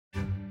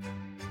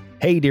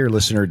Hey, dear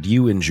listener, do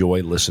you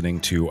enjoy listening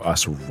to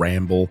us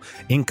ramble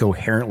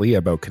incoherently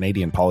about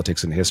Canadian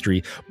politics and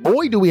history?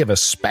 Boy, do we have a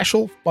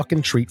special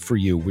fucking treat for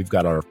you. We've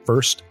got our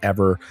first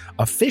ever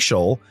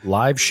official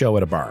live show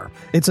at a bar.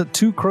 It's at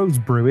Two Crows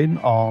Brewing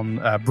on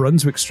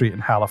Brunswick Street in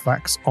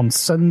Halifax on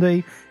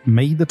Sunday,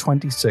 May the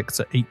 26th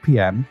at 8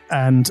 p.m.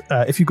 And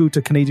if you go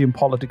to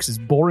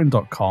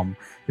CanadianPoliticsIsBoring.com,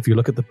 if you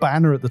look at the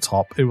banner at the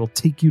top, it will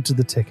take you to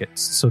the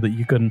tickets so that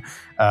you can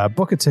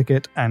book a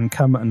ticket and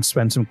come and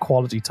spend some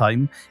quality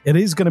time. It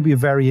is going to be a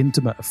very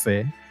intimate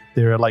affair.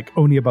 There are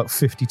only about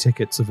 50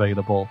 tickets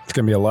available. It's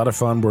going to be a lot of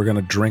fun. We're going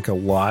to drink a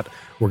lot.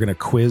 We're going to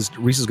quiz.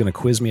 Reese is going to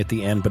quiz me at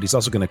the end, but he's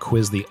also going to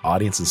quiz the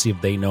audience and see if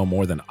they know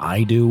more than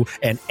I do.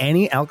 And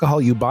any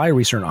alcohol you buy,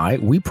 Reese and I,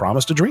 we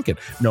promise to drink it,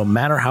 no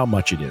matter how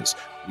much it is.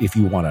 If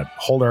you want to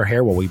hold our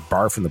hair while we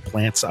barf from the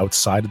plants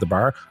outside of the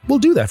bar, we'll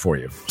do that for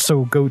you.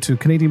 So go to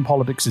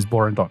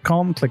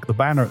CanadianPoliticsIsBoring.com, click the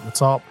banner at the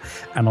top,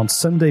 and on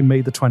Sunday, May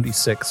the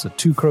 26th at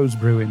Two Crows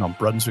Brewing on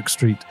Brunswick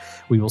Street,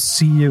 we will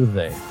see you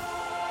there.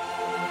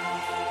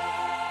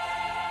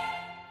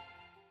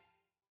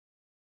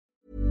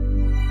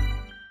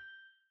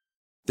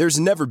 There's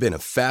never been a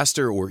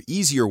faster or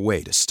easier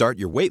way to start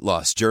your weight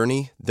loss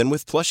journey than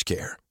with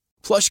PlushCare.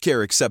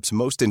 PlushCare accepts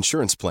most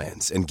insurance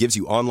plans and gives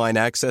you online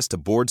access to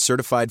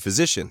board-certified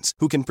physicians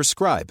who can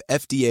prescribe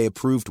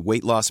FDA-approved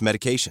weight loss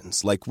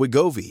medications like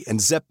Wegovy and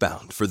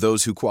Zepbound for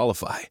those who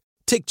qualify.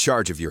 Take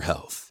charge of your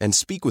health and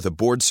speak with a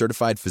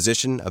board-certified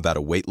physician about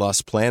a weight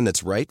loss plan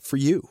that's right for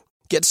you.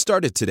 Get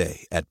started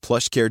today at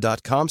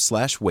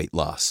plushcare.com/weight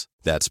loss.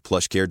 That's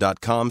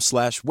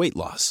plushcare.com/weight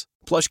loss.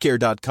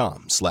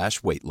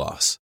 plushcare.com/weight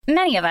loss.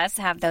 Many of us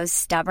have those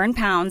stubborn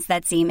pounds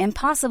that seem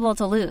impossible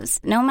to lose,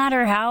 no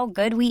matter how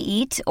good we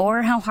eat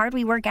or how hard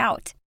we work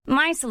out.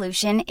 My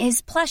solution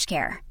is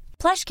PlushCare.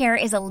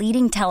 PlushCare is a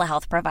leading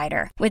telehealth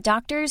provider with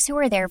doctors who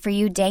are there for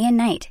you day and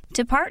night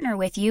to partner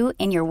with you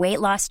in your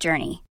weight loss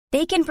journey.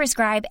 They can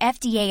prescribe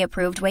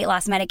FDA-approved weight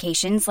loss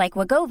medications like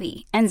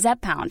Wegovy and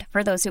Zepbound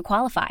for those who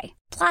qualify.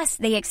 Plus,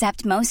 they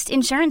accept most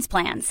insurance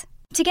plans.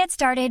 To get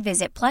started,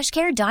 visit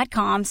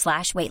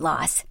plushcare.com/weight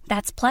loss.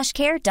 That's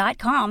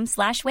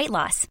plushcare.com/weight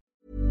loss.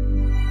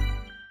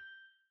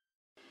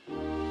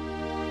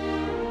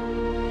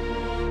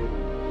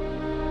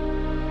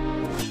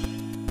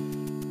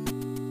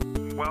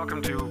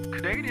 Welcome to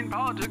Canadian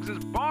Politics is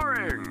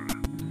Boring.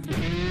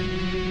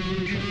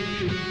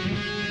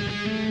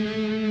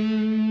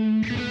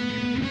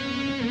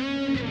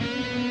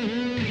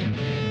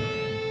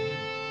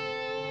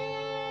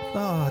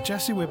 Oh,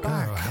 Jesse, we're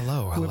back. Oh,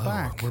 hello. We're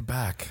back. We're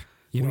back.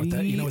 You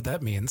know what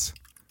that means.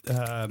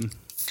 Going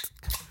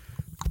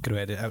to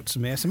edit out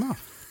some ASMR.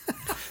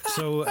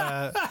 So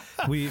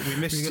we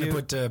missed you. You're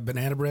going to put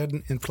banana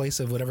bread in place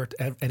of whatever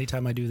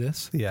anytime I do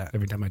this? Yeah.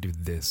 Every time I do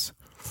this.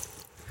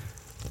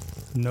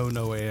 No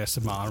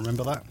ASMR.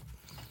 Remember that?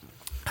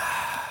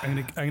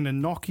 I'm gonna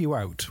knock you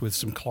out with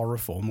some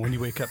chloroform. When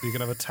you wake up, you're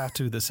going to have a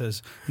tattoo that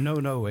says no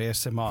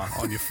ASMR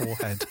on your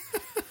forehead.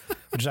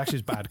 Which actually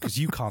is bad because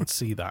you can't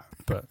see that,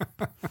 but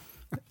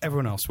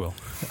everyone else will.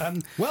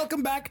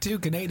 Welcome back to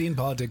Canadian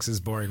Politics is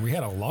Boring. We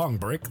had a long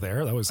break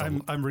there. That was.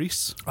 I'm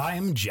Reese. I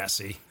am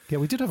Jesse. Yeah,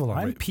 we did have a long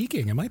break. I'm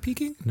peaking. Am I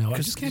peaking? No, I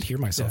just can't hear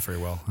myself very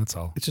well. That's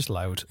all. It's just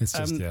loud. It's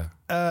just we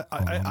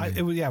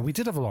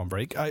did have a long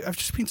break. I've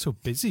just been so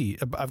busy.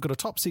 I've got a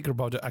top secret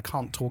project I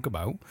can't talk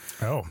about.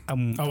 Oh,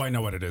 I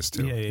know what it is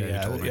too.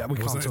 Yeah. We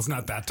can't. It's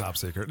not that top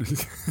secret.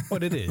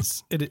 But it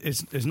is.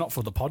 It's not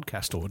for the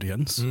podcast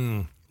audience.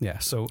 Yeah,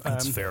 so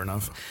that's fair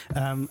enough.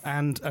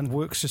 And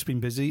work's just been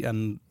busy,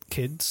 and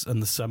kids,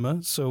 and the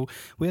summer. So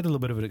we had a little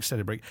bit of an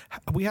extended break.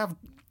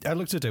 I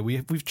looked at it.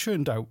 We've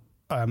churned out.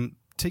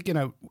 Taking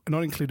out,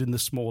 not including the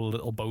small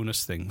little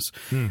bonus things,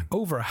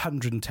 over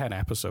 110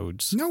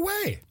 episodes. No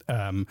way.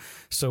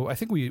 So I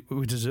think we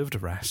deserved a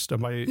rest.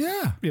 When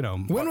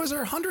was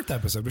our 100th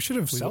episode? We should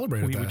have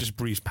celebrated that. We just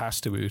breezed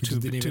past it. We were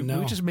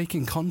just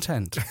making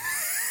content.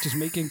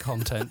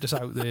 Just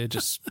out there,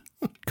 just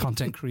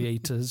content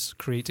creators,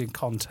 creating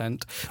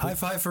content. High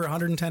five for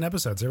 110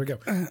 episodes. There we go.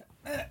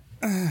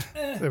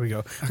 There we go.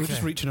 Okay. We're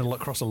just reaching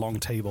across a long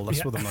table.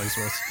 That's what the noise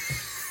was.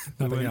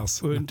 Nothing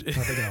else. Nothing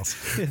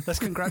else. Yeah, let's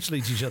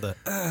congratulate each other.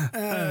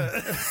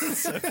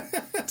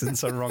 Didn't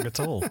sound wrong at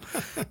all.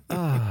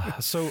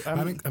 So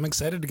I'm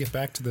excited to get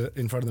back to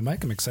in front of the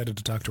mic. I'm excited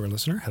to talk to our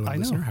listener. Hello,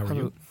 listener. How are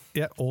you?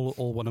 Yeah, all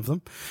one of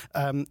them.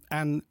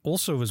 And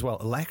also as well,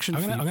 election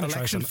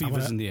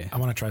fever's in the air. I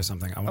want to try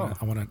something. I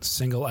want to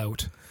single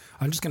out.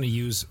 I'm just going to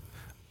use.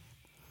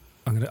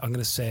 I'm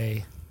going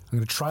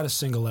to try to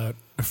single out,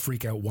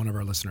 freak out one of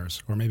our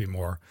listeners, or maybe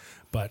more.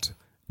 But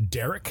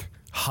Derek,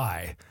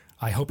 hi.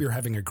 I hope you're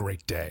having a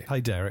great day.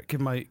 Hi, Derek.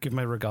 Give my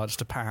regards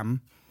to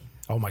Pam.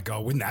 Oh my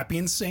God, wouldn't that be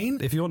insane?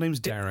 If your name's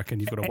Derek and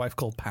you've got a wife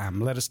called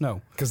Pam, let us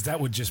know. Because that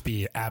would just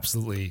be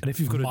absolutely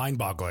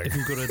mind-boggling. If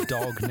you've got a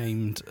dog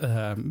named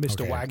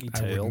Mr. Waggy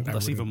Tail,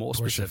 that's even more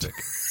specific.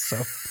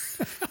 So,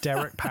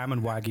 Derek, Pam,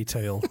 and Waggy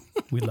Tail,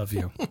 we love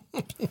you.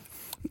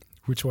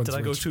 Which one's Did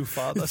I go too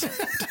far? Did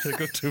I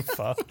go too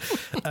far?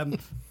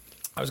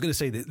 I was going to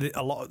say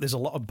that there's a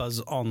lot of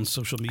buzz on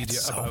social media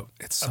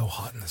it's so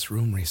hot in this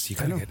room, Reese. You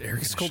gotta get air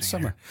conditioning. It's cold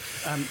summer.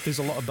 There's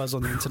a lot of buzz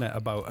on the internet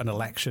about an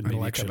election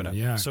coming up.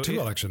 Yeah, so 2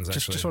 elections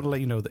actually. Just want to let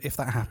you know that if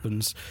that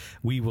happens,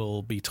 we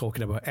will be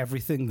talking about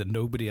everything that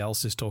nobody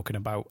else is talking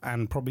about,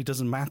 and probably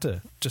doesn't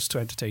matter, just to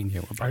entertain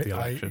you about the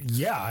election.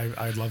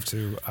 I'd love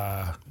to.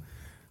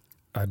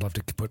 I'd love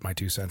to put my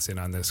 2 cents in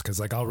on this, because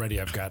like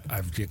already I've got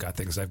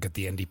things. I've got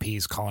the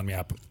NDPs calling me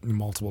up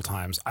multiple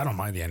times. I don't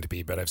mind the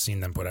NDP, but I've seen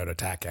them put out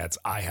attack ads.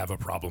 I have a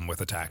problem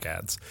with attack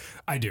ads.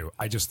 I do.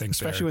 I just think,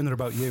 especially when they're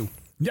about you.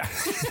 Yeah.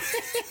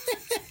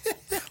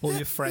 All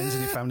your friends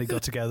and your family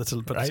got together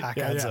to put attack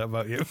ads out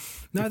about you.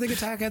 No, I think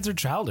attack ads are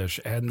childish,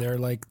 and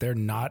they're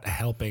not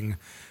helping.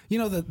 You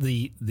know,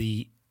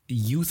 the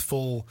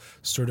youthful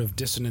sort of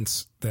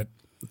dissonance that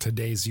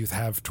today's youth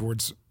have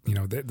towards, you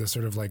know, the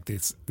sort of like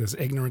this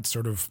ignorant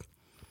sort of,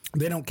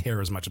 they don't care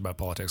as much about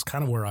politics,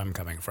 kind of where I'm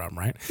coming from,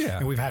 right? Yeah.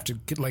 And we've had to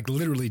get, like,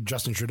 literally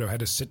Justin Trudeau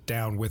had to sit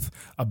down with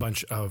a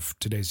bunch of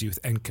today's youth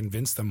and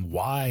convince them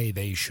why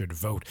they should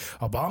vote.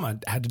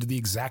 Obama had to do the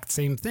exact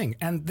same thing,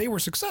 and they were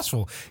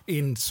successful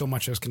in so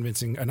much as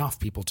convincing enough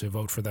people to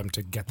vote for them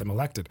to get them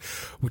elected,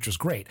 which was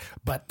great.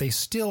 But they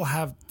still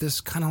have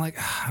this kind of like,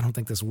 I don't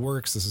think this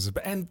works. This is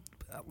and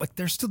like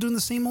they're still doing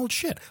the same old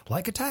shit,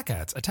 like attack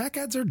ads. Attack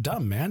ads are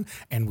dumb, man,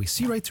 and we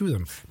see right through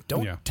them.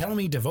 Don't tell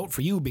me to vote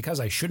for you because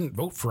I shouldn't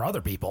vote for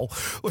other people.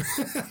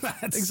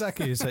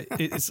 Exactly.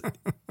 It's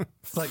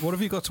like, what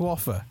have you got to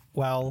offer?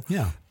 Well,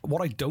 yeah.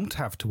 What I don't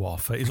have to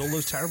offer is all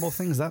those terrible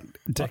things that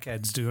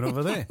dickhead's doing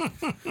over there.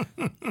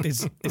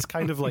 It's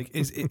kind of like,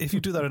 if you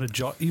do that in a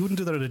job, you wouldn't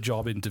do that in a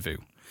job interview.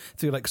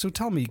 So you're like, so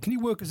tell me, can you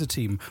work as a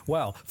team?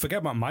 Well, forget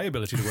about my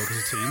ability to work as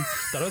a team.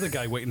 That other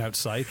guy waiting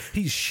outside,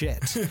 he's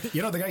shit.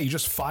 You know, the guy you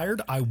just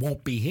fired, I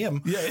won't be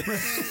him. Yeah,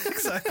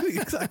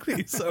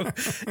 exactly. So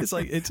it's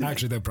like,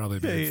 actually, that'd probably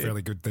be a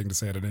fairly good thing to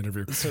say at an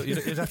interview. So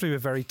it'd have to be a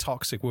very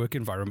toxic work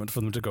environment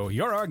for them to go,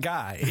 you're our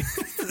guy.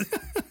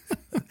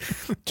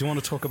 Do you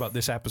want to talk about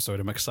this episode?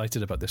 I'm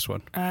excited about this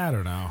one. I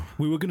don't know.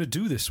 We were going to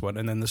do this one,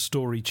 and then the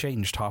story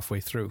changed halfway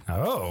through.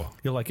 Oh.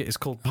 You'll like it. It's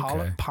called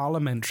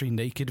Parliamentary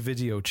Naked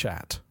Video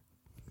Chat.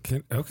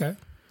 Okay.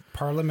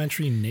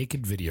 Parliamentary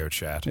Naked Video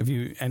Chat. Are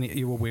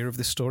you aware of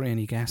this story?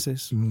 Any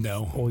guesses?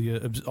 No. All your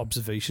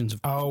observations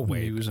of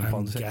news and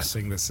politics? I'm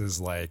guessing this is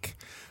like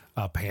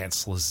a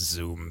pantsless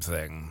Zoom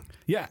thing.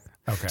 Yeah.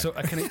 Okay. So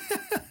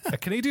a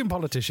Canadian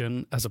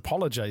politician has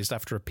apologised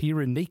after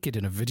appearing naked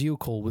in a video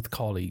call with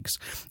colleagues.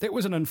 It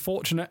was an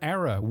unfortunate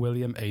error,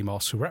 William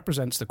Amos, who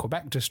represents the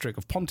Quebec district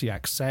of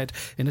Pontiac, said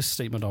in a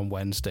statement on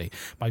Wednesday.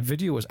 My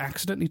video was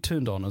accidentally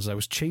turned on as I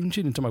was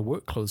changing into my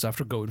work clothes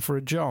after going for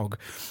a jog.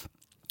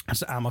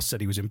 As Amos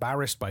said, he was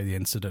embarrassed by the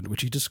incident,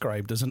 which he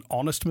described as an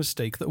honest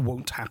mistake that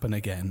won't happen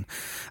again.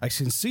 I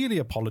sincerely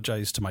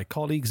apologise to my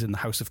colleagues in the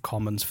House of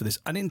Commons for this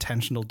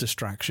unintentional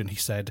distraction, he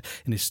said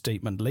in his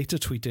statement, later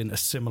tweeting a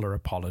similar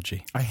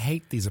apology. I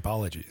hate these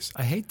apologies.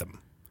 I hate them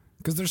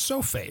because they're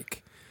so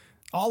fake.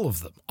 All of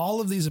them. All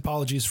of these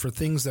apologies for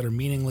things that are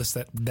meaningless,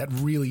 that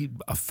really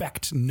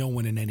affect no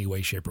one in any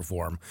way, shape, or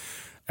form.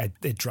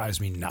 It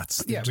drives me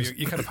nuts. Yeah, but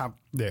you kind of have...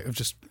 Yeah,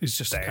 it's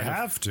just they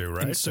have to,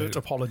 right? Insert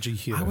apology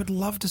here. I would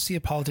love to see a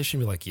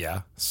politician be like,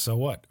 yeah, so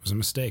what? It was a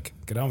mistake.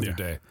 Get on with your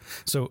day.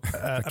 So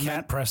I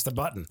can't press the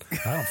button.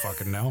 I don't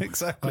fucking know.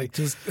 Exactly. Like,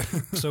 just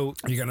so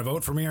you going to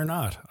vote for me or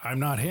not? I'm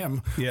not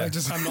him. Yeah,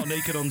 I'm not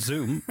naked on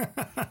Zoom.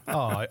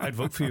 I'd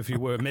vote for you if you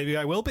were. Maybe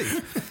I will be.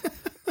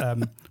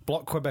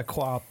 Bloc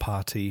Québécois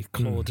Party,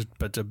 Claude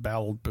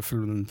Bedebel,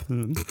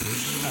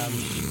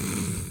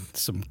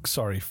 some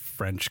sorry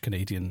French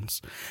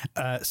Canadians,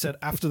 said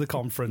after the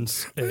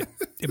conference,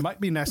 it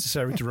might be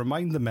necessary to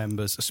remind the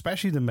members,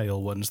 especially the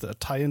male ones, that a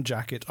tie and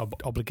jacket are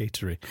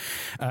obligatory.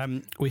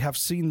 We have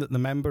seen that the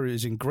member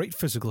is in great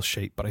physical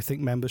shape, but I think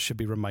members should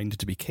be reminded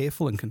to be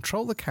careful and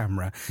control the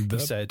camera, he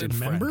said in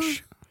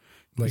French.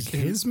 Like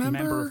his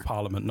member of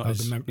Parliament, not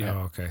his.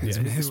 Oh, okay.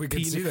 We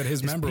could see that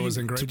his member was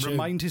in great shape. To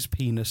remind his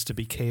penis to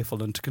be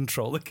careful and to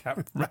control the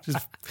camera. His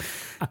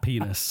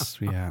penis,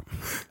 yeah.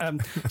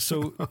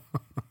 So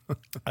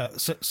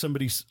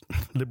somebody's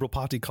Liberal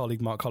Party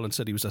colleague, Mark Collins,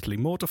 said he was utterly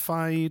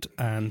mortified,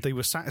 and they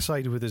were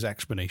satisfied with his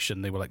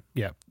explanation. They were like,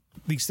 yeah,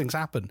 these things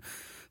happen.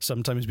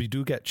 Sometimes we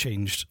do get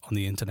changed on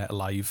the internet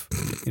live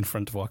in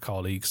front of our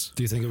colleagues.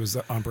 Do you think it was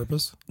on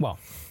purpose? Well,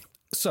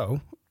 so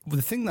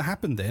the thing that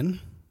happened then,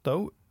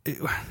 though, it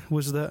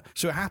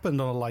happened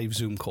on a live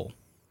Zoom call,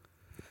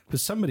 but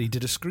somebody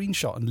did a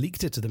screenshot and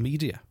leaked it to the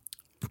media,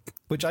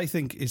 which I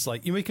think is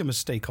like, you make a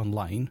mistake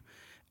online,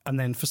 and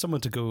then for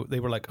someone to go,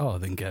 they were like, oh,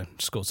 then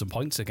score some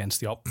points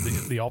against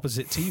the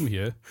opposite team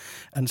here,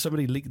 and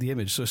somebody leaked the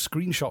image. So a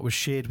screenshot was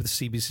shared with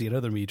CBC and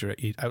other media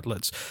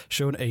outlets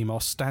showing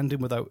Amos standing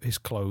without his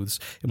clothes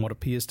in what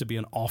appears to be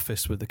an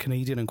office with the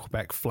Canadian and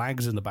Quebec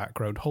flags in the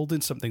background,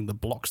 holding something that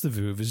blocks the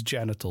view of his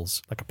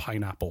genitals, like a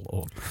pineapple,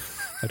 or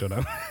I don't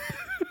know.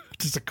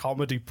 Just a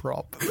comedy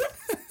prop.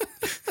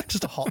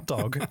 Just a hot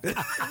dog.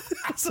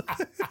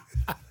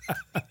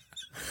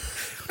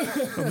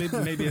 Or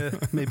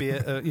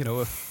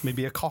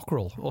maybe a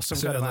cockerel or some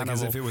kind of like animal.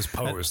 as if it was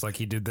posed, like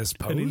he did this an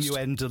posed.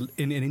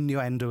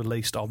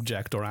 innuendo-laced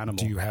object or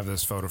animal. Do you have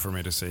this photo for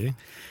me to see?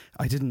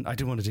 I didn't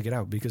want to dig it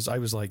out because I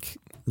was like,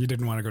 You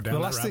didn't want to go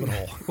down that rabbit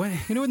hole.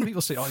 When the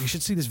people say, "Oh, you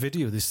should see this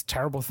video. This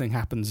terrible thing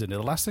happens in it."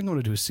 The last thing I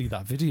want to do is see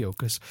that video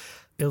because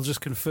it'll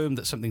just confirm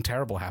that something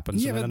terrible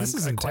happens. Yeah, and but then this I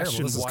isn't terrible.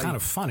 question This is why- kind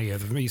of funny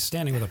of me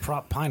standing with a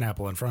prop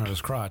pineapple in front of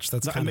his crotch.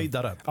 That's No, I kind of, made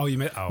that up. Oh, you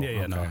made? Oh,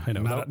 Yeah, no, okay. I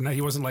know. No,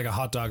 he wasn't like a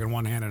hot dog in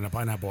one hand and a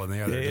pineapple in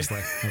the other. Yeah, Just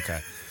like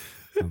okay.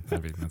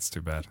 That's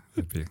too bad.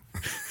 That'd be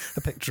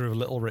a picture of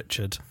Little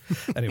Richard.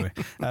 Anyway,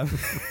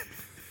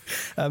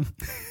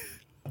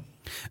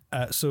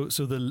 so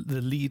the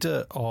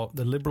leader, or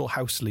the Liberal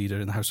House leader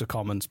in the House of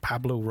Commons,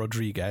 Pablo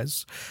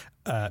Rodriguez,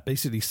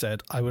 basically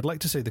said, "I would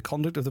like to say the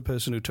conduct of the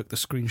person who took the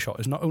screenshot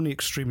is not only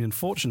extremely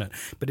unfortunate,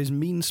 but is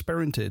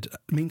mean-spirited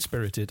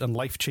and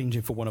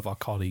life-changing for one of our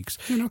colleagues.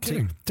 You're not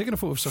kidding. Taking a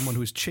photo of someone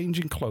who is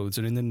changing clothes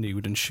and in the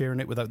nude and sharing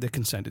it without their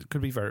consent, it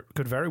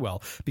could very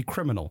well be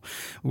criminal.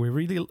 We're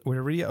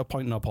really at a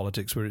point in our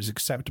politics where it's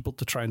acceptable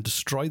to try and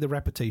destroy the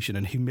reputation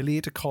and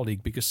humiliate a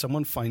colleague because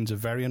someone finds a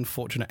very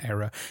unfortunate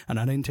error and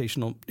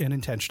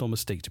unintentional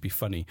mistake to be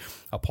funny.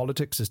 Our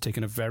politics has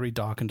taken a very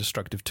dark and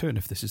destructive turn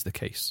if this is the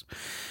case."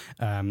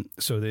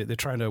 So they're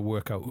trying to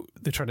work out.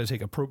 They're trying to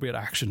take appropriate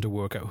action to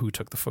work out who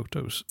took the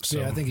photos. So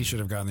yeah, I think he should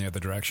have gone the other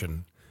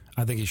direction.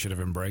 I think he should have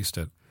embraced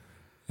it.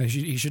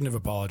 He shouldn't have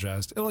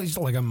apologized. Well, it's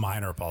like a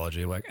minor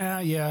apology, like,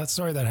 yeah,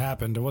 sorry that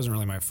happened. It wasn't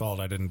really my fault.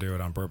 I didn't do it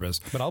on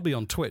purpose. But I'll be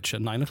on Twitch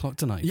at 9:00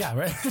 tonight. Yeah,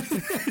 right.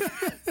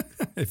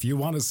 If you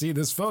want to see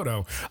this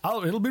photo,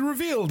 it'll be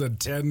revealed at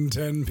 10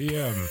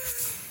 p.m.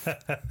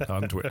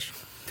 on Twitch.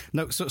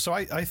 No, so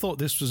I thought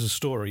this was a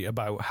story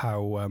about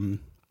how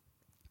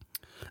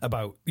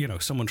about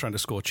someone trying to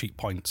score cheap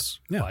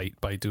points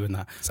by doing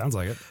that. Sounds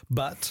like it.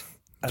 But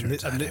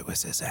it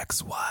was his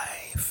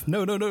ex-wife.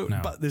 No.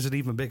 But there's an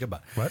even bigger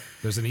but. What?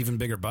 There's an even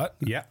bigger butt?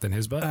 Yeah. Than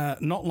his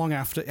butt? Not long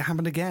after, it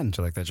happened again.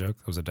 Do you like that joke?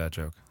 That was a dad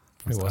joke.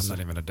 It was. I'm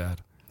not even a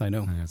dad. I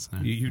know. Yeah.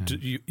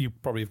 You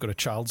probably have got a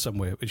child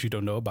somewhere which you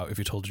don't know about if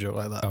you told a joke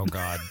like that. Oh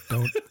God!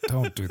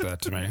 Don't do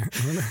that to me.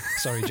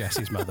 Sorry,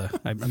 Jesse's mother.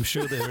 I'm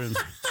sure they're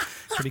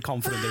pretty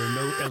confident there are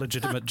no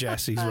illegitimate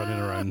Jessies running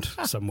around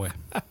somewhere.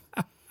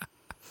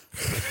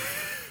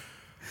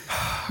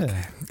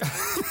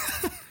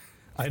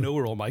 I know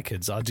where all my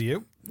kids are. Do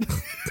you?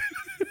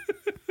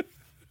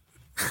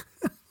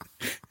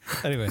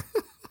 Anyway,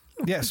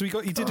 yeah. So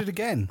he did it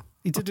again.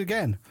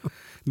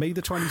 May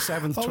the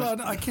 27th. Hold on,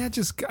 I can't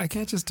just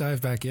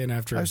dive back in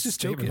after I a was just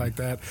statement joking. like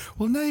that.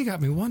 Well, now you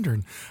got me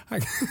wondering.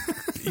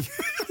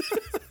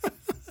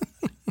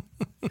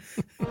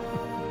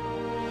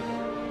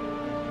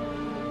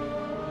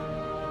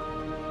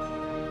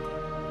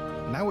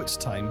 Now it's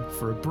time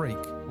for a break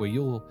where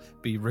you'll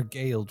be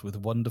regaled with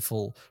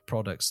wonderful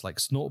products like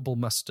Snortable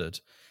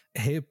Mustard,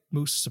 Hair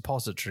Mousse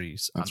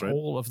Suppositories, and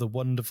all of the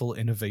wonderful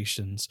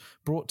innovations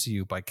brought to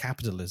you by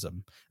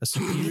capitalism, a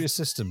superior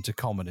system to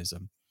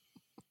communism.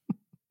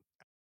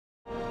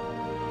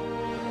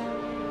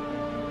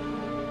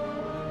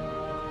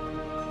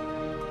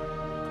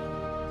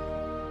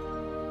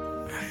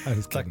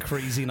 That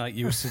crazy night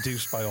you were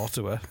seduced by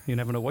Ottawa. You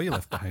never know what you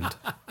left behind.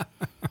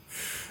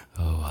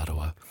 Oh,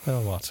 Ottawa.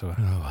 Oh, Ottawa.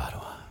 Oh,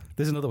 Ottawa.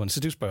 There's another one.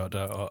 Seduced by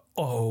Ottawa.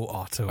 Oh,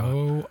 Ottawa.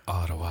 Oh,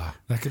 Ottawa.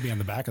 That could be on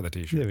the back of the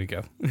t-shirt. There we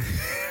go.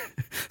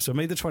 So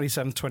May the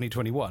 27th,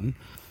 2021,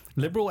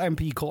 Liberal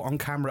MP caught on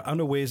camera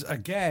unawares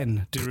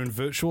again during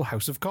virtual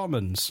House of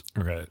Commons.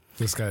 Okay.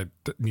 This guy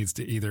needs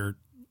to either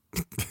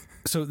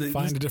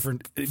find a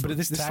different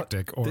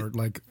tactic or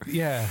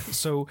Yeah.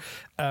 So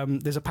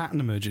there's a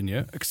pattern emerging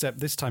here, except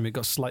this time it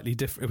got slightly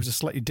different. It was a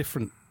slightly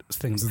different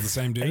thing. Is it the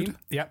same dude?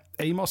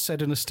 Amos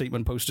said in a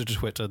statement posted to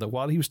Twitter that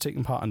while he was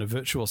taking part in a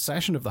virtual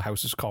session of the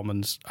House of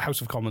Commons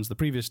the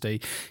previous day,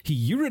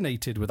 he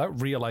urinated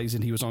without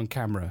realizing he was on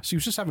camera. So he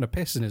was just having a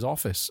piss in his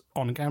office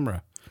on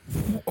camera.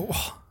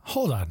 Oh,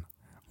 hold on.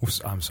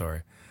 I'm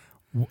sorry.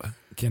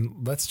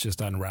 Let's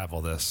just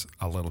unravel this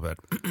a little bit.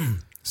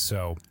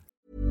 So,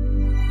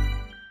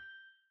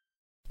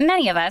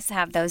 Many of us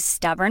have those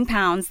stubborn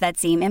pounds that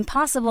seem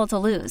impossible to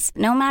lose,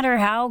 no matter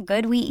how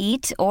good we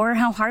eat or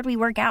how hard we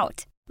work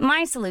out.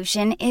 My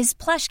solution is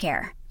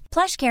PlushCare.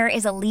 PlushCare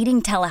is a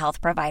leading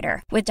telehealth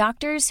provider with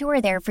doctors who are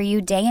there for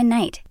you day and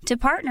night to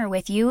partner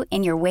with you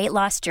in your weight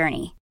loss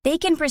journey. They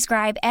can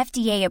prescribe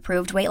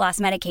FDA-approved weight loss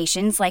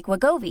medications like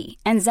Wegovy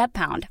and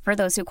Zepbound for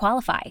those who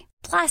qualify.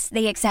 Plus,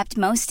 they accept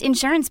most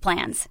insurance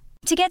plans.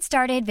 To get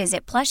started,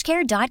 visit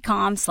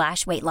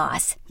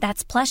plushcare.com/weightloss.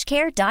 That's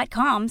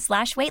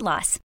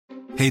plushcare.com/weightloss.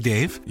 Hey,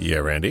 Dave. Yeah,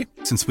 Randy.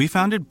 Since we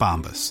founded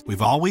Bombas,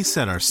 we've always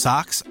said our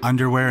socks,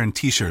 underwear, and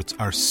T-shirts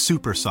are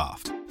super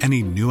soft.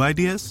 Any new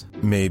ideas?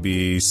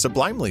 Maybe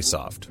sublimely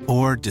soft.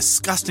 Or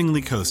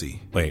disgustingly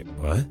cozy. Wait,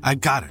 what? I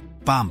got it.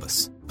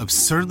 Bombas.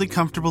 Absurdly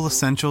comfortable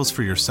essentials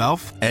for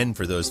yourself And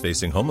for those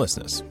facing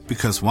homelessness.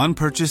 because one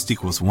purchased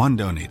equals one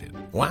donated.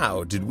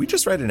 Wow, did we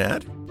just write an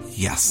ad?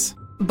 Yes.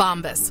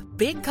 Bombas.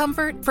 Big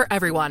comfort for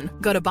everyone.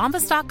 Go to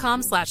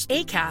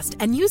bombas.com/ACAST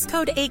and use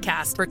code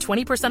ACAST for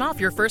 20% off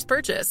your first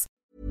purchase.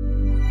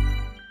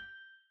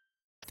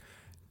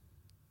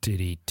 Did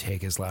he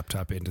take his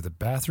laptop into the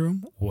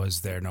bathroom?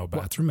 Was there no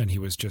bathroom and he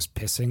was just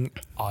pissing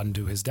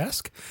onto his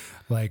desk?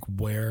 Like,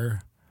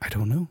 where? I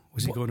don't know.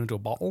 Was he going into a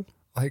bottle?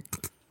 Like,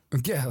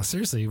 yeah,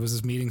 seriously, was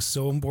this meeting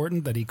so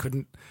important that he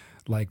couldn't,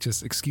 like,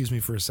 just excuse me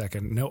for a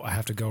second? No, I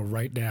have to go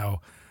right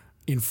now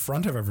in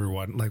front of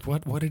everyone. Like,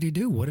 what did he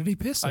do? What did he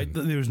piss in?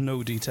 There's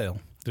no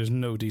detail. There's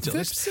no detail.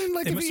 That seemed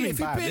like it if must he- have been if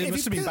he bad. pi- It if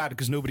must he have been pi- bad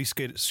because nobody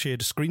shared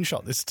a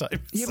screenshot this time.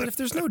 Yeah, but if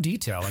there's no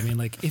detail, I mean,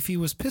 like, if he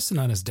was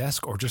pissing on his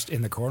desk or just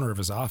in the corner of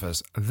his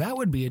office, that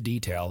would be a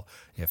detail.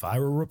 If I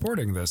were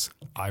reporting this,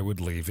 I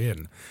would leave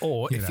in.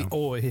 Or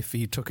if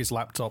he took his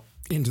laptop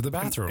into the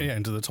bathroom.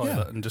 into the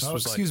toilet and just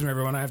was excuse me,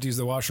 everyone, I have to use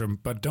the washroom,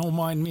 but don't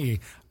mind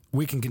me.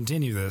 We can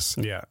continue this.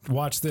 Yeah.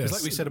 Watch this. It's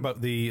like we said about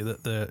the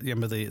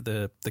remember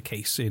the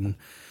case in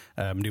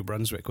New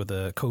Brunswick with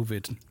the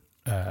COVID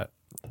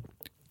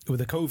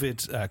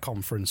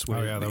conference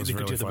where that was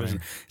really funny.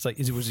 It's like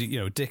it was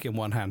dick in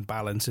one hand,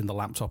 balance in the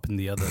laptop in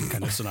the other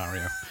kind of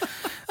scenario.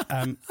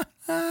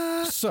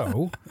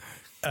 So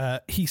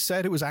he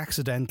said it was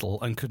accidental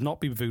and could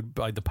not be viewed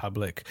by the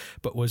public,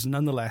 but was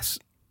nonetheless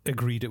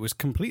agreed it was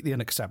completely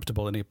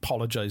unacceptable, and he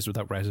apologized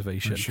without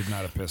reservation. I should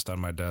not have pissed on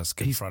my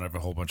desk in front of a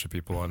whole bunch of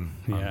people on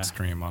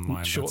stream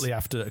online. Shortly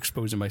after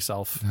exposing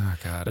myself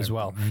as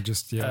well.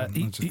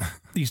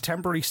 He's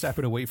temporarily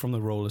stepping away from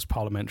the role as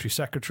parliamentary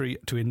secretary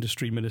to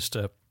Industry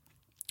Minister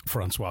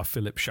Francois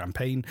Philippe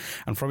Champagne,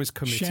 and from his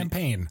committee...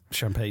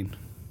 Champagne.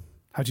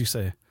 How do you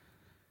say it?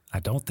 I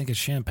don't think it's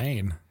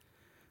champagne.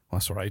 Well,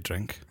 that's what I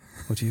drink.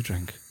 What do you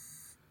drink?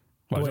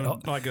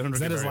 Well, Is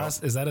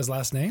that his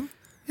last name?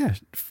 Yeah,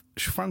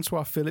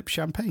 Francois Philippe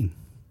Champagne.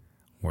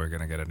 We're going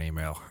to get an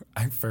email.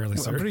 I'm fairly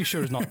certain. I'm pretty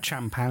sure it's not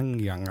champagne,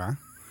 younger.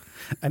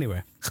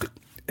 Anyway,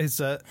 it's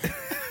and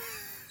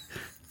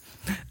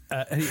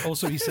he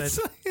said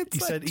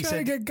trying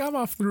to get gum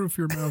off the roof of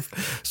your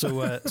mouth.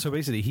 So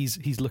basically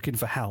he's looking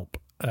for help,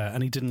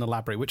 and he didn't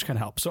elaborate which kind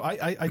of help. So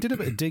I did a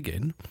bit of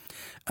digging,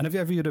 and have you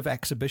ever heard of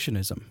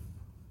exhibitionism?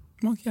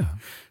 Well, yeah.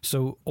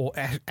 So, or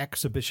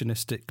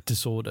exhibitionistic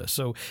disorder.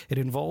 So it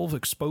involves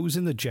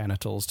exposing the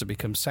genitals to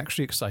become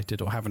sexually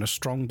excited or having a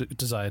strong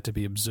desire to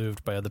be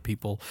observed by other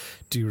people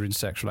during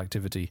sexual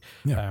activity.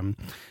 Yeah.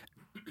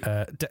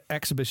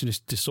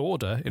 Exhibitionist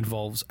disorder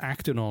involves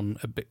acting on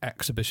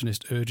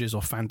exhibitionist urges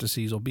or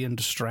fantasies, or being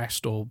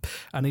distressed or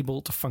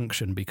unable to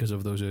function because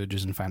of those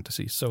urges and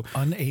fantasies. So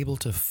unable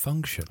to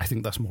function. I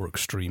think that's more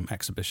extreme,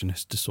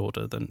 exhibitionist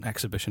disorder, than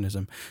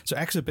exhibitionism. So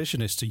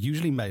exhibitionists are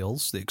usually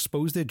males. They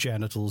expose their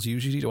genitals,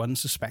 usually to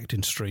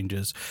unsuspecting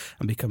strangers,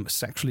 and become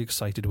sexually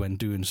excited when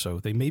doing so.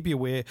 They may be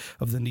aware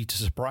of the need to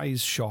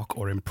surprise, shock,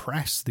 or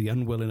impress the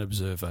unwilling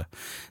observer.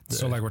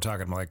 So like we're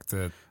talking like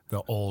the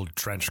old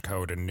trench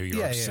coat in New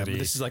York City. But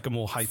this is like a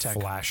more high-tech,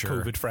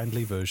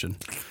 COVID-friendly version.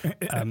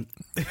 Hey,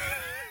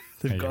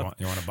 you want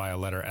to buy a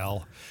letter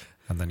L,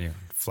 and then you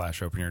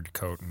flash open your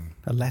coat and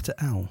a letter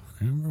L.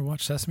 You ever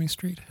watch Sesame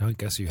Street? I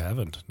guess you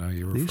haven't. No,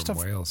 you were from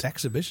Wales.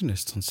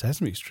 Exhibitionists on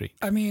Sesame Street.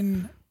 I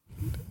mean,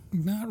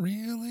 not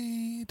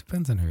really.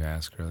 Depends on who you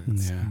ask. Really,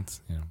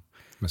 it's,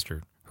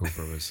 Mr.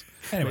 Hooper was.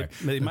 Anyway,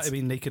 they might have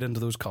been naked under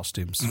those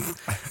costumes.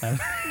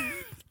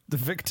 The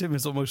victim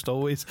is almost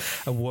always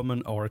a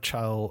woman or a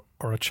child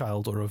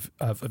or of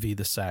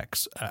either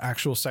sex.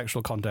 Actual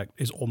sexual contact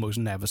is almost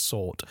never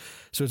sought.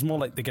 So it's more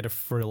like they get a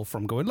thrill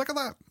from going, look at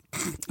that.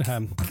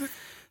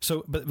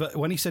 But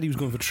when he said he was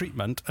going for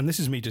treatment, and this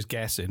is me just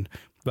guessing,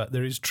 but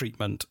there is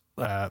treatment.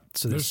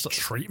 So there's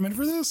treatment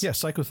for this? Yeah,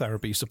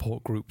 psychotherapy,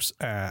 support groups.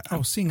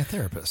 Seeing a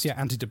therapist.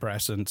 Yeah,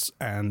 antidepressants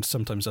and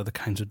sometimes other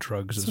kinds of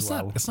drugs as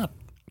well. It's not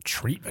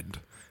treatment.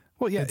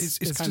 Well, yeah, it's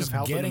kind of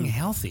helping getting them,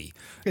 healthy.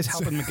 It's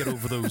helping them get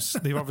over those.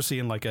 They're obviously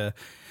in like a,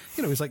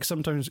 it's like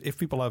sometimes if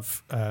people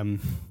have,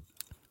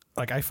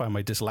 like I find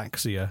my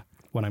dyslexia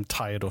when I'm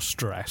tired or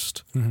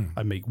stressed,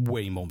 I make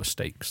way more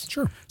mistakes.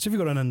 Sure. So if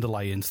you've got an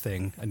underlying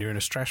thing and you're in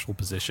a stressful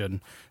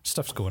position,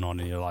 stuff's going on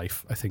in your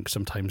life, I think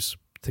sometimes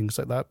things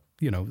like that,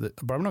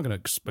 but I'm not going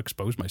to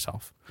expose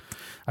myself.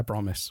 I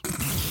promise.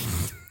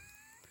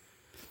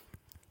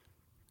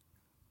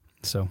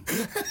 So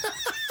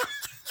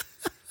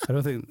I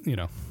don't think,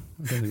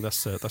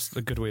 that's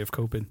a good way of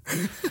coping.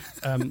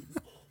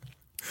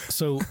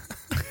 So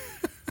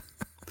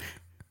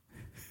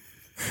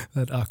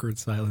that awkward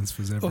silence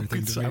was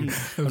everything to me.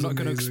 I'm not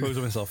going to expose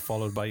myself,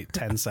 followed by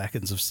 10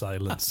 seconds of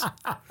silence.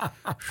 I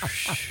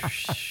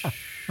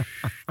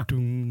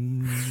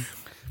mean,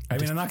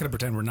 I'm not going to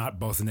pretend we're not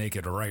both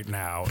naked right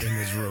now in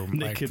this room.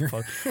 Naked.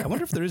 I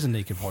wonder if there is a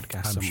naked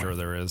podcast I'm somewhere. sure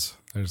there is.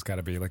 There's got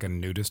to be like a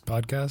nudist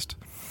podcast.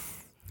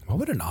 What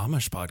would an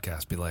Amish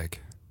podcast be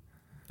like?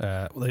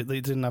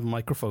 They didn't have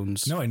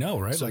microphones. No, I know,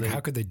 right? So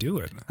how could they do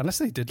it? Unless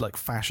they did like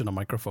fashion a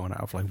microphone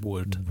out of like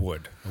wood.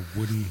 A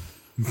wooden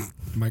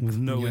with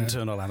no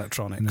internal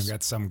electronics. And they've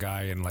got some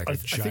guy in like a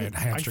giant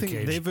hamster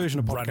cage their version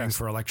of running podcast,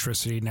 for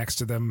electricity next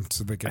to them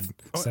so they can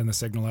send the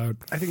signal out.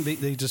 I think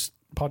they just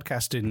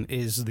podcasting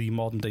is the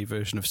modern day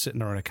version of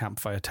sitting around a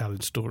campfire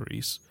telling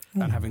stories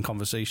and having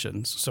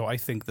conversations. So I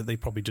think that they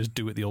probably just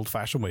do it the old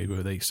fashioned way,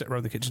 where they sit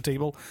around the kitchen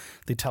table,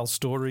 they tell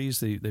stories,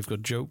 they've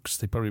got jokes,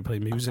 they probably play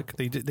music.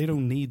 They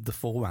don't need the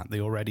format.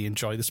 They already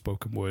enjoy the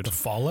spoken word. The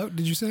Fallout,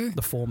 did you say?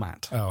 The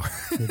format. Oh.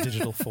 The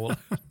digital Fallout.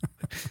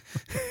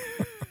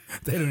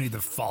 They don't need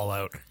the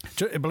Fallout.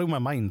 It blew my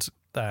mind.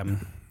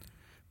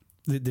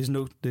 There's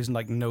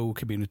no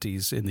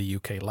communities in the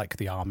UK like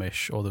the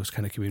Amish or those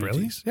kind of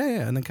communities. Really?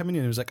 Yeah. And then coming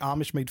in, it was like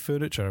Amish made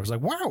furniture. I was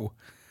like, wow,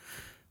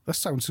 that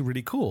sounds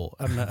really cool.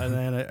 And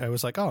then I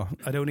was like, oh,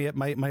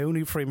 my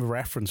only frame of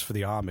reference for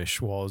the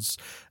Amish was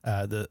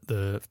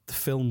the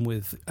film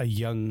with a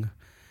young,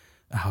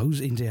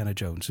 who's Indiana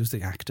Jones? Who's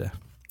the actor?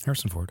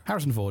 Harrison Ford.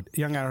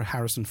 Young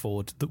Harrison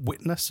Ford. The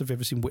Witness. Have you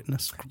ever seen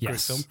Witness?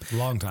 Yes. Great film.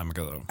 Long time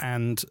ago, though.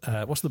 And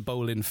what's the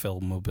bowling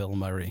film with Bill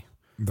Murray?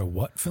 The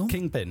what film?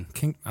 Kingpin.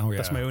 Oh, yeah.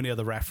 That's my only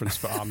other reference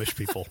for Amish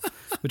people,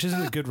 which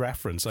isn't a good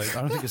reference. I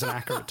don't think it's an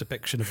accurate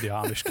depiction of the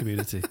Amish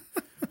community.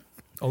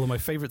 Although my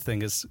favourite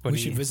thing is when we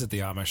should visit the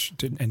Amish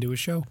and do a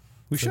show.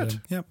 We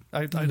should. Yep.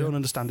 I don't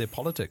understand their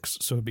politics,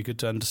 so it'd be good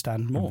to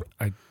understand more.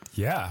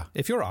 Yeah.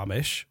 If you're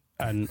Amish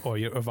or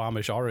you're of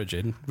Amish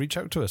origin, reach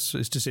out to us.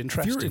 It's just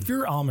interesting. If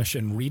you're Amish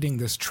and reading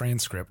this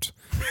transcript,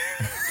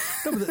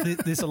 no,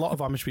 but there's a lot of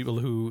Amish people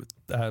who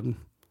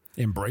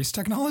embrace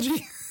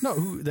technology.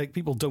 No,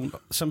 people don't.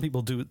 Some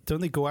people do.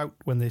 Don't they go out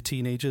when they're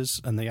teenagers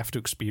and they have to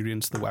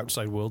experience the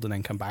outside world and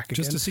then come back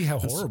just again? to see how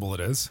horrible it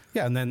is?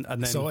 Yeah, and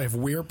then. So if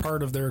we're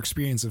part of their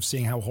experience of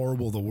seeing how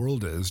horrible the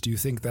world is, do you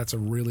think that's a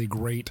really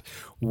great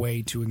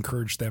way to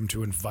encourage them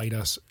to invite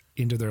us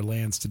into their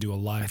lands to do a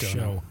live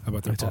show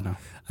about their don't know.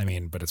 I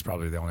mean, but it's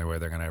probably the only way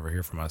they're going to ever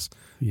hear from us.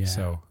 Yeah.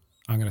 So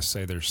I'm going to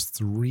say there's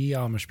 3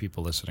 Amish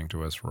people listening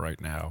to us right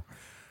now,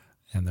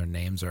 and their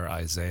names are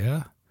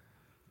Isaiah,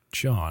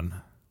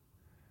 John,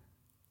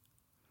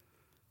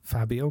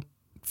 Fabio.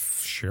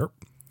 Sure.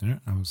 Yeah,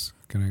 I was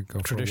going to go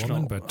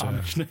Traditional for a woman,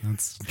 but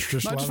that's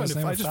traditional.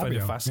 I just find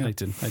it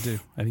fascinating. Yeah. I do.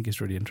 I think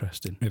it's really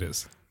interesting. It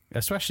is.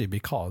 Especially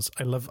because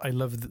I love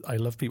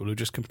people who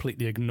just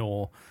completely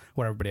ignore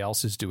what everybody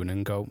else is doing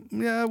and go,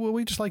 yeah, well,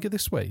 we just like it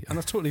this way, and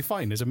that's totally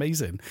fine. It's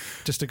amazing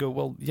just to go,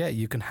 well, yeah,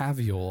 you can have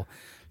your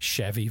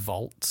Chevy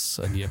Volts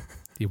and your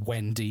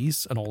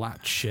Wendy's and all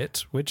that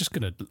shit. We're just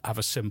going to have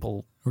a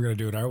simple. We're going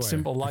to do it our way.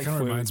 Simple life. It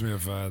kind of reminds me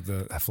of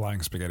the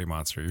Flying Spaghetti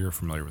Monster. You're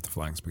familiar with the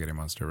Flying Spaghetti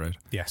Monster, right?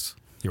 Yes.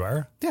 You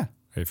are? Yeah.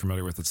 Are you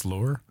familiar with its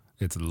lore?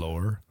 Its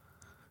lore.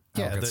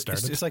 Yeah,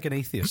 it's like an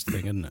atheist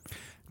thing, isn't it?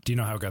 Do you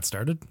know how it got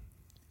started?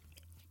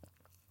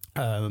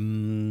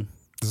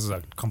 This is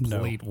a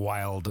complete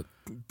wild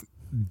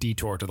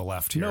detour to the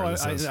left here. No,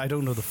 I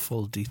don't know the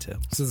full detail.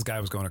 So this guy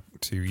was going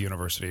to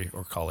university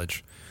or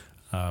college,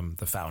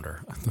 the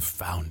founder,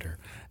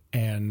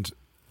 and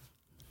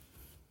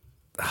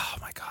oh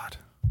my God,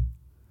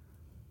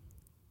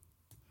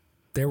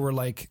 there were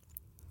like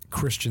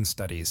Christian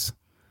studies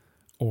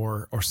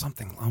or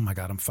something. Oh my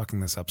God, I'm fucking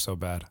this up so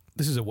bad.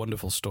 This is a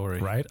wonderful story,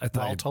 right? I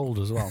thought well told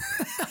as well.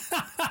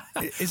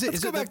 Let's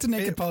go back to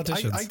Naked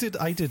Politicians.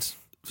 I did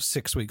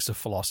 6 weeks of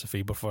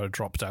philosophy before I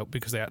dropped out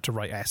because they had to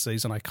write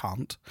essays and I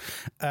can't.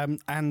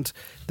 And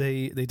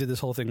they did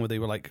this whole thing where they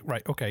were like,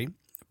 right, okay,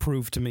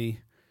 prove to me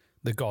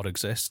that God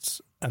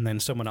exists. And then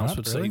someone else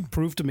would say,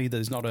 prove to me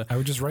there's not a... I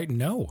would just write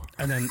no.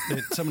 And then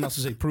someone else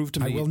would say, prove to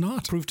me... I will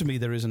not. Prove to me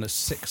there isn't a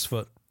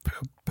 6-foot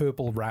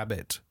purple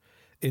rabbit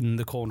in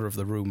the corner of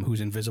the room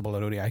who's invisible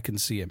and only I can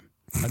see him.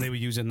 And they were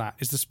using that.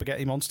 Is the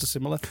spaghetti monster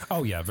similar?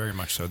 Oh, yeah, very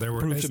much so. There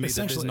were prove to me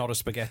that there's not a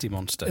spaghetti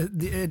monster.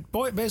 It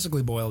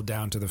basically boiled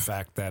down to the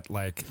fact that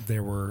like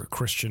there were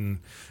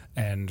Christian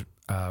and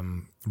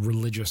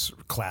religious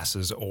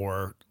classes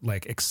or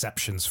like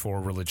exceptions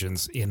for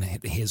religions in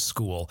his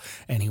school,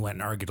 and he went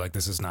and argued like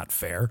this is not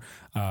fair.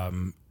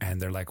 And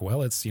they're like,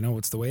 well, it's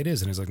it's the way it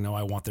is. And he's like, no,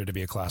 I want there to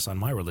be a class on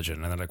my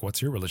religion. And they're like,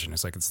 what's your religion?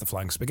 He's like, it's the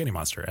Flying Spaghetti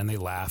Monster. And they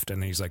laughed,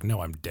 and he's like,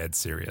 no, I'm dead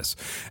serious.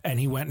 And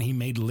he went and he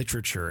made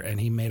literature, and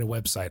he made a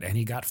website, and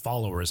he got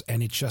followers,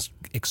 and it just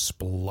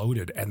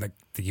exploded. And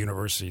the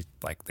university,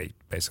 like they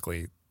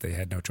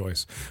had no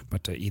choice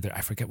but to either,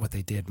 I forget what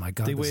they did. My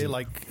God, they wear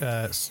like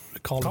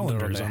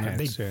colanders on their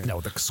heads.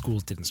 No, the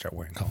schools didn't start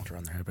wearing colander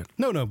on their head, but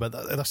no, but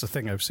that's the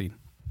thing I've seen.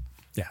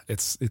 Yeah,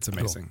 it's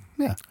amazing.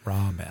 Cool. Yeah,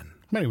 ramen.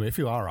 Anyway, if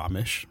you are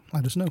Amish,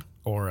 let us know.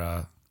 Or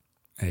a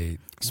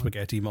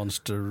spaghetti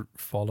monster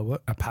follower,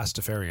 a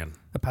pastafarian.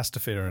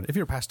 If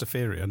you're a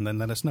pastafarian, then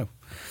let us know.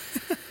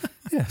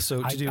 Yeah,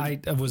 so I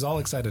was all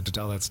excited to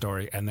tell that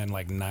story, and then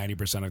like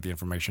 90% of the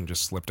information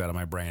just slipped out of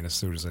my brain as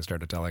soon as I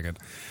started telling it.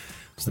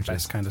 It's the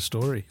best kind of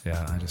story.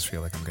 Yeah, I just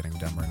feel like I'm getting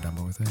dumber and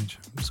dumber with age.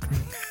 It's great.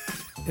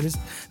 It is.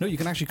 No, you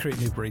can actually create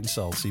new brain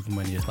cells even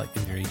when you're like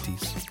in your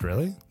 80s.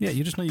 Really? Yeah,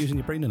 you're just not using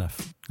your brain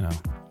enough.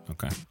 Oh,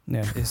 okay.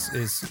 Yeah, it's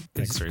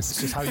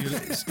just how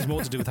it's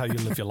more to do with how you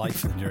live your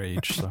life than your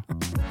age.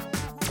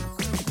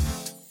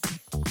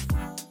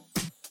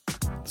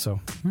 So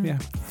yeah.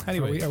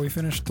 Anyway, are we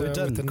finished? We're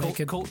done. With the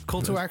naked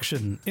call to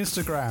action.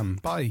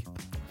 Instagram. Bye.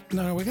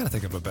 No, we got to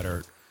think of a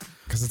better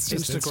Because it's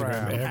just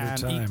Instagram every and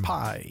time. eat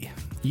pie.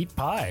 Eat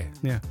pie.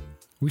 Yeah.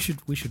 We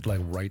should like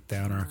write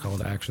down our call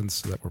to actions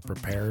so that we're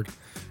prepared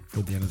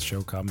for the end of the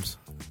show comes.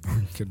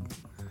 We could,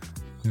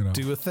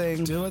 Do a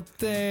thing. do a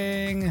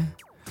thing.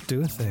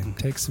 Do a thing.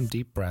 Take some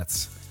deep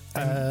breaths.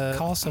 And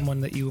call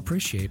someone that you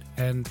appreciate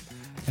and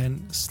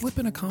slip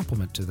in a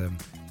compliment to them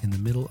in the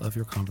middle of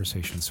your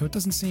conversation, so it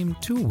doesn't seem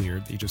too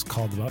weird that you just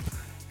called them up.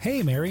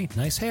 Hey, Mary,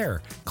 nice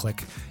hair.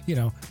 Click.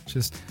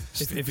 Just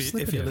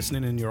if you're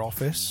listening in your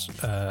office,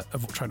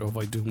 trying to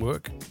avoid doing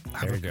work,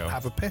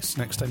 have a piss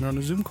next time you're on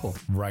a Zoom call.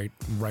 Right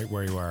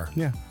where you are.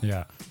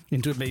 Yeah.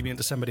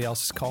 Into somebody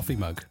else's coffee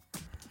mug.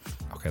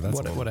 Okay, that's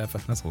whatever.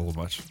 That's a little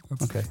much.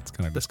 Okay, it's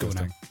kind of let's go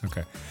now.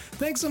 Okay,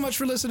 thanks so much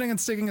for listening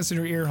and sticking us in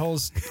your ear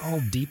holes,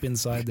 all deep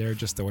inside there,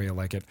 just the way you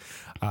like it.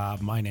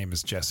 My name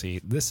is Jesse.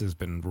 This has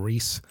been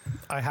Reese.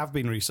 I have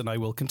been Reese, and I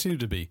will continue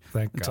to be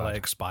until I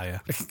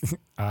expire.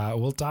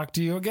 We'll talk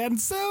to you again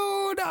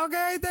soon.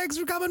 Okay, thanks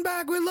for coming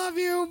back. We love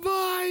you.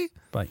 Bye.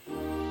 Bye.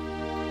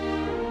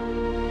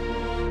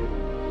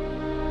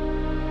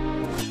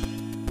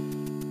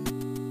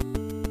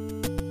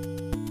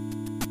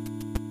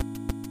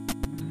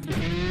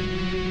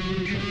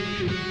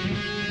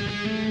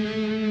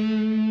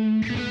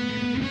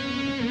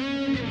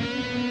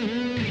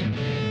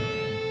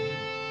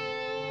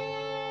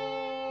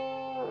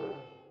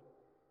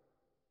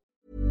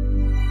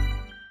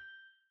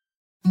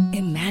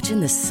 Imagine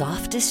the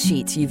softest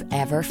sheets you've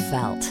ever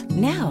felt.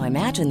 Now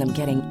imagine them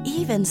getting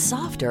even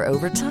softer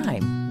over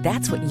time.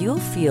 That's what you'll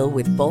feel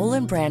with Boll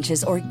 &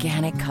 Branch's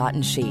organic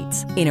cotton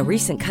sheets. In a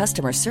recent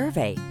customer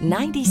survey,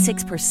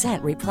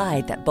 96%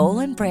 replied that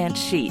Boll & Branch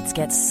sheets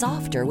get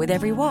softer with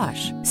every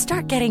wash.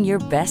 Start getting your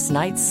best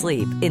night's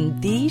sleep in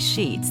these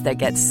sheets that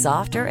get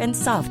softer and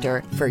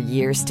softer for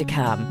years to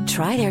come.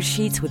 Try their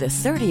sheets with a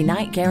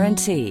 30-night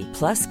guarantee.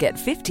 Plus, get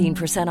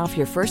 15% off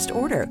your first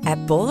order at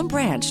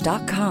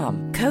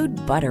bollandbranch.com. Code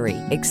BUTTERY.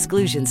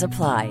 Exclusions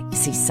apply.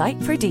 See site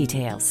for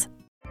details.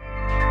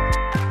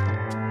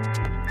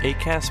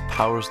 Acast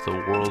powers the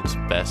world's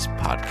best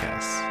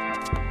podcasts.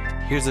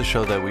 Here's a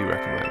show that we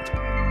recommend.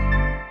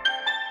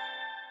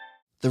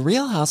 The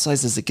Real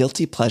Housewives is a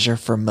guilty pleasure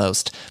for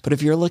most, but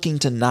if you're looking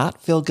to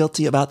not feel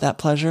guilty about that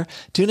pleasure,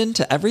 tune in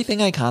to Everything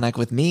Iconic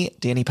with me,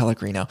 Danny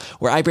Pellegrino,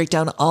 where I break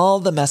down all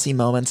the messy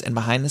moments and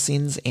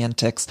behind-the-scenes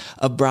antics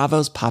of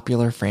Bravo's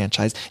popular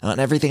franchise. And on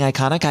Everything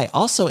Iconic, I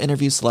also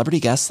interview celebrity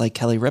guests like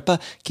Kelly Ripa,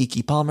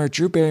 Keke Palmer,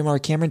 Drew Barrymore,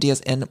 Cameron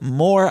Diaz, and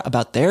more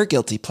about their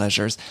guilty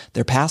pleasures,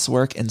 their past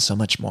work, and so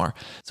much more.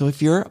 So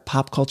if you're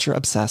pop culture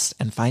obsessed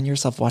and find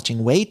yourself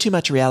watching way too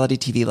much reality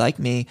TV like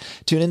me,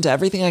 tune in to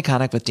Everything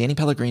Iconic with Danny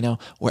Pellegrino,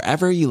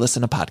 wherever you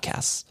listen to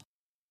podcasts.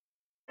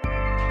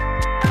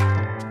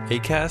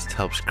 Acast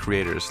helps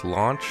creators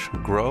launch,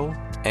 grow,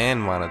 and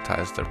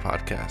monetize their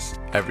podcasts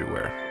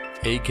everywhere.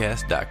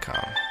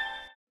 Acast.com.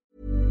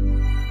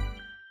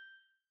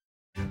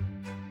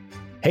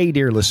 Hey,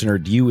 dear listener,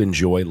 do you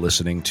enjoy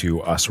listening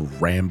to us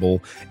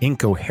ramble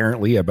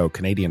incoherently about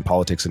Canadian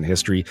politics and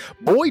history?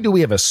 Boy, do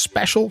we have a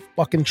special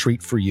fucking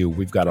treat for you.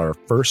 We've got our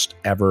first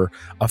ever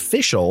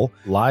official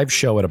live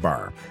show at a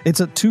bar.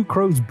 It's at Two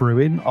Crows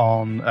Brewing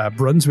on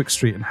Brunswick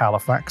Street in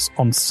Halifax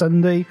on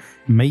Sunday,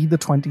 May the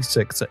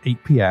 26th at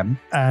 8 p.m.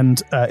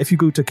 And if you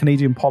go to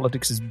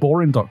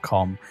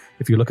CanadianPoliticsIsBoring.com,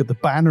 if you look at the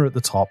banner at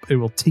the top, it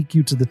will take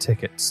you to the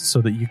tickets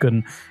so that you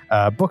can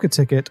book a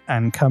ticket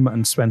and come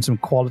and spend some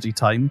quality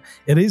time.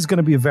 It is going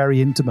to be a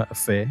very intimate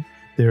affair.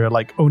 There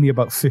are only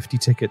about 50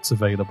 tickets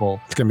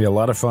available. It's going to be a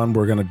lot of fun.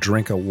 We're going to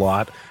drink a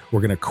lot. We're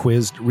going to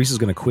quiz. Reese is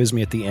going to quiz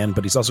me at the end,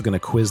 but he's also going to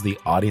quiz the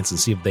audience and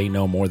see if they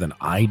know more than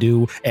I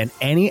do. And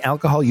any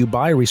alcohol you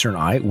buy, Reese and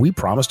I, we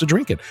promise to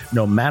drink it,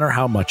 no matter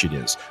how much it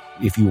is.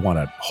 If you want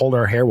to hold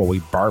our hair while we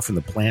barf from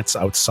the plants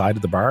outside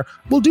of the bar,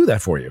 we'll do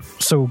that for you.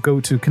 So go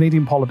to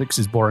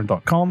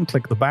CanadianPoliticsIsBoring.com,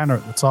 click the banner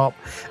at the top,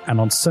 and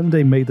on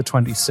Sunday, May the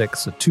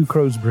 26th at Two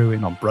Crows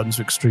Brewing on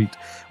Brunswick Street,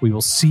 we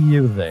will see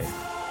you there.